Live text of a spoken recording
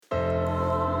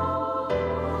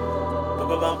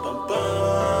bum bum bum.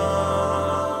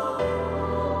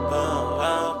 Bum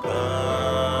bum bum.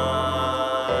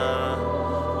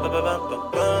 Bum bum bum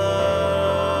bum.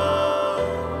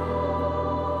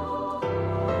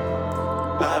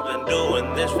 I've been doing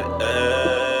this for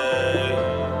days.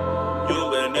 You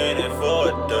been in it for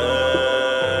a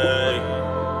day.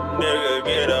 Nigga,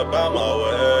 get up out my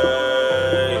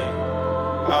way.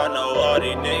 I know all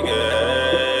these niggas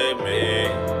hate me.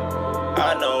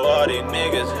 I know all these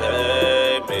niggas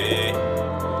hate me.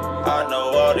 I know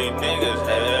all these niggas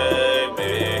hate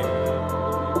me.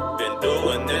 Been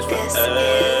doing this for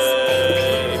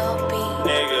days.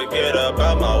 Nigga, get up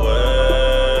out my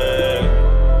way.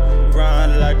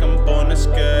 Grind like I'm born to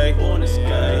skate.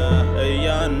 A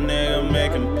young nigga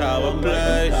making power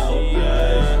plays.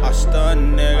 I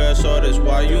stun nigga, so that's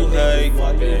why you hate.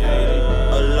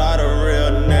 A lot of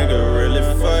real nigga really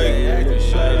fake.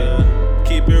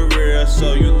 Keep it real,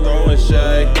 so you throwin'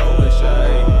 shade.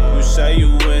 You say you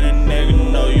winning,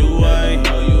 nigga, no you ain't.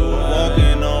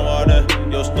 Walking on water,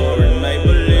 your story make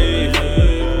believe.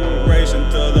 Racing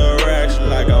to the racks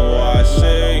like I'm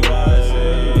YC.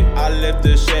 I lift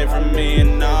the shade from me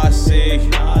and now I see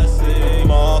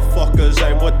motherfuckers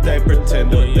ain't what they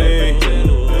pretend to be.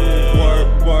 Work,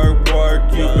 work,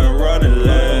 work, you been running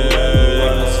late.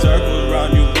 Run a circle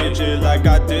around you, bitches, like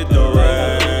I did the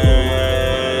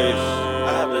race.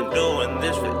 I've been doing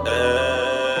this for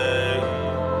days.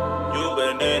 You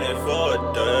been in it for a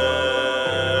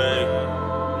day.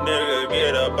 Nigga,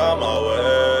 get up out my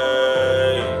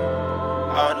way.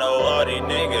 I know all these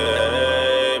niggas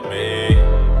hate me.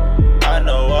 I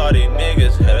know all these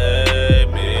niggas hate me.